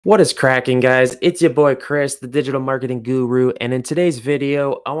What is cracking, guys? It's your boy Chris, the digital marketing guru, and in today's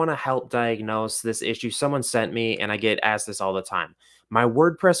video, I want to help diagnose this issue someone sent me, and I get asked this all the time. My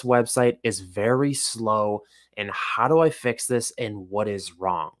WordPress website is very slow, and how do I fix this and what is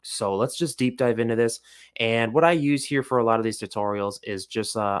wrong? So let's just deep dive into this. And what I use here for a lot of these tutorials is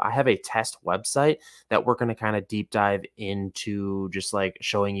just I have a test website that we're going to kind of deep dive into, just like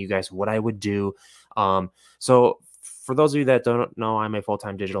showing you guys what I would do. So for those of you that don't know, I'm a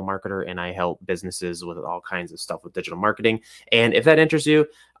full-time digital marketer and I help businesses with all kinds of stuff with digital marketing. And if that interests you,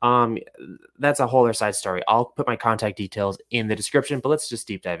 um, that's a whole other side story. I'll put my contact details in the description, but let's just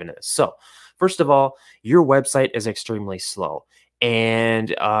deep dive into this. So first of all, your website is extremely slow.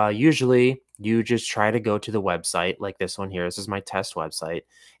 And usually you just try to go to the website like this one here. This is my test website.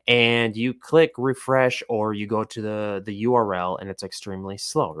 And you click refresh or you go to the URL and it's extremely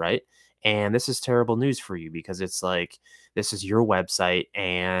slow, right? And this is terrible news for you because it's like this is your website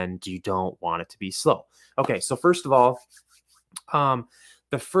and you don't want it to be slow. Okay, so first of all, um,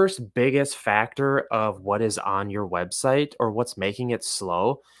 the first biggest factor of what is on your website or what's making it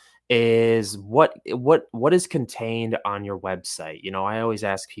slow is what is contained on your website. You know, I always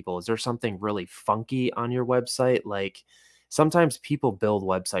ask people, is there something really funky on your website? Like sometimes people build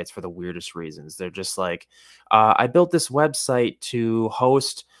websites for the weirdest reasons. They're just like, I built this website to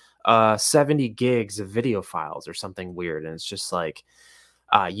host 70 gigs of video files or something weird. And it's just like,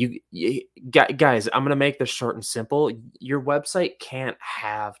 guys, I'm gonna make this short and simple. Your website can't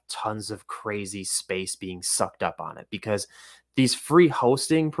have tons of crazy space being sucked up on it because these free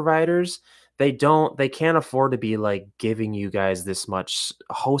hosting providers, they can't afford to be like giving you guys this much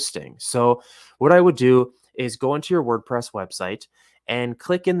hosting. So what I would do is go into your WordPress website and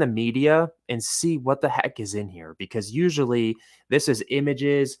click in the media and see what the heck is in here, because usually this is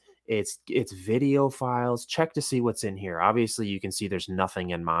images, it's video files. Check to see what's in here. Obviously you can see there's nothing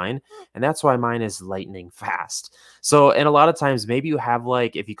in mine, and that's why mine is lightning fast. So, and a lot of times maybe you have,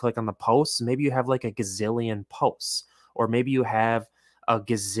 like, if you click on the posts, maybe you have like a gazillion posts, or maybe you have a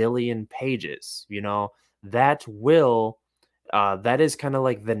gazillion pages. You know, that will that is kind of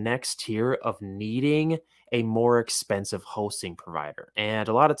like the next tier of needing a more expensive hosting provider. And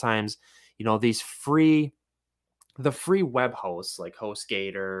a lot of times, you know, the free web hosts like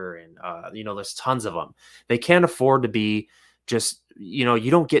HostGator and you know, there's tons of them. They can't afford to be just, you know,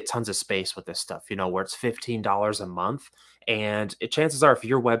 you don't get tons of space with this stuff, you know, where it's $15 a month. And chances are, if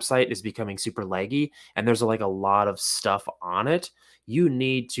your website is becoming super laggy and there's like a lot of stuff on it, you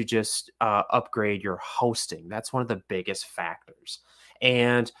need to just upgrade your hosting. That's one of the biggest factors.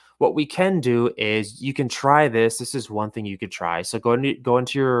 And what we can do is you can try this. This is one thing you could try. So go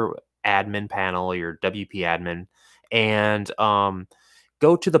into your admin panel, your WP admin, and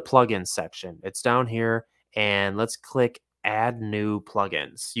go to the plugins section. It's down here, and let's click add new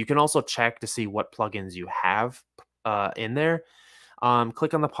plugins. You can also check to see what plugins you have in there.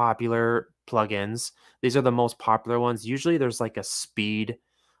 Click on the popular plugins. These are the most popular ones. Usually there's like a speed,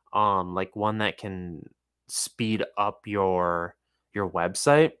 like one that can speed up your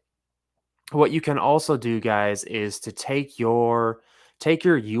website. What you can also do, guys, is to take your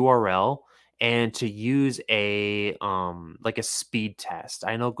URL and to use a like a speed test.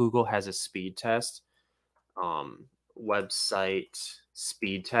 I know Google has a speed test, website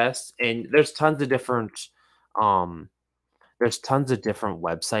speed test, and um there's tons of different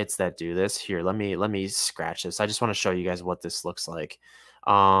websites that do this. Here, let me scratch this. I just want to show you guys what this looks like.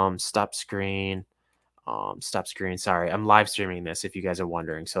 Stop screen. Stop screen. Sorry, I'm live streaming this if you guys are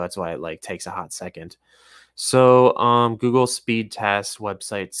wondering, so that's why it like takes a hot second. So Google speed test,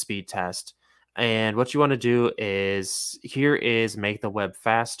 website speed test. And what you want to do is, here is make the web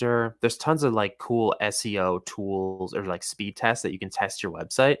faster. There's tons of like cool SEO tools or like speed tests that you can test your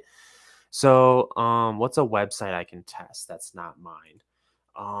website. So what's a website I can test that's not mine?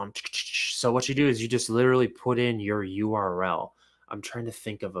 So what you do is you just literally put in your URL. I'm trying to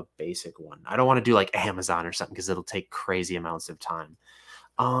think of a basic one. I don't want to do like Amazon or something because it'll take crazy amounts of time.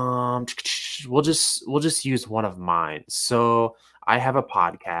 Um, we'll just use one of mine. So I have a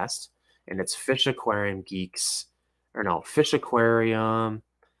podcast, and it's Fish Aquarium Geeks, or no, Fish Aquarium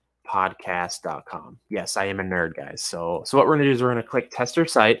podcast.com. Yes, I am a nerd, guys. So what we're going to do is we're going to click tester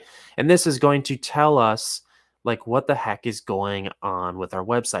site, and this is going to tell us like what the heck is going on with our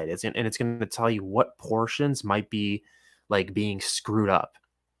website. And it's going to tell you what portions might be like being screwed up.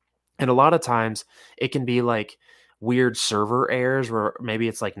 And a lot of times it can be like weird server errors where maybe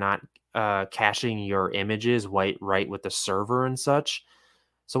it's like not caching your images right with the server and such.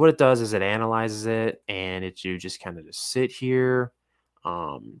 So what it does is it analyzes it, and you just kind of just sit here.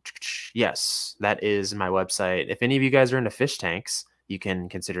 Yes, that is my website. If any of you guys are into fish tanks, you can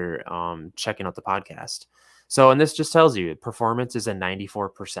consider checking out the podcast. So, and this just tells you performance is a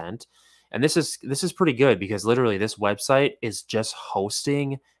 94%. And this is pretty good because literally this website is just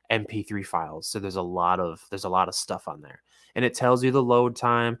hosting MP3 files. So there's a lot of stuff on there. And it tells you the load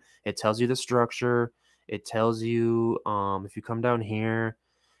time, it tells you the structure, it tells you if you come down here,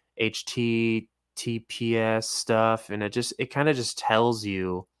 HTTPS stuff, and it kind of just tells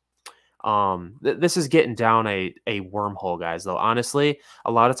you this is getting down a wormhole, guys, though. Honestly,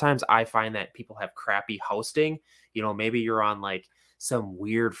 a lot of times I find that people have crappy hosting. Maybe you're on like some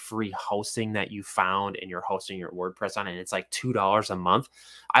weird free hosting that you found and you're hosting your WordPress on, and it's like $2 a month.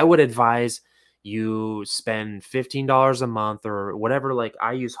 I would advise you spend $15 a month or whatever. Like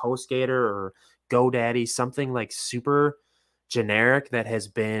I use HostGator or GoDaddy, something like super generic that has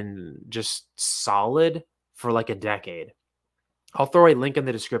been just solid for like a decade. I'll throw a link in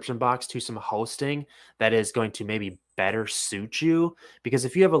the description box to some hosting that is going to maybe better suit you, because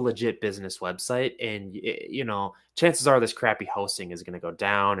if you have a legit business website and chances are this crappy hosting is going to go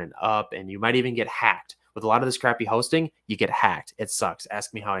down and up, and you might even get hacked. With a lot of this crappy hosting, you get hacked. It sucks.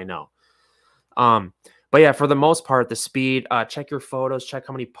 Ask me how I know. But yeah, for the most part, the speed, check your photos, check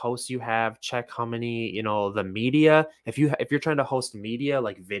how many posts you have, check how many, the media. If you're trying to host media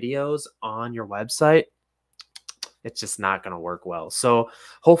like videos on your website, it's just not going to work well. So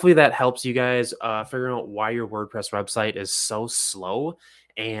hopefully that helps you guys figuring out why your WordPress website is so slow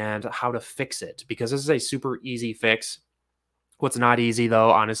and how to fix it, because this is a super easy fix. What's not easy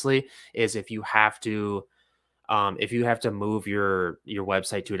though, honestly, is if you have to move your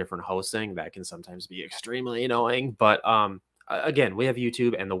website to a different hosting. That can sometimes be extremely annoying. But again, we have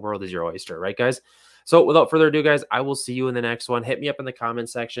YouTube and the world is your oyster, right, guys? So without further ado, guys, I will see you in the next one. Hit me up in the comment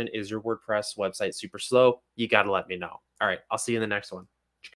section. Is your WordPress website super slow? You got to let me know. All right, I'll see you in the next one.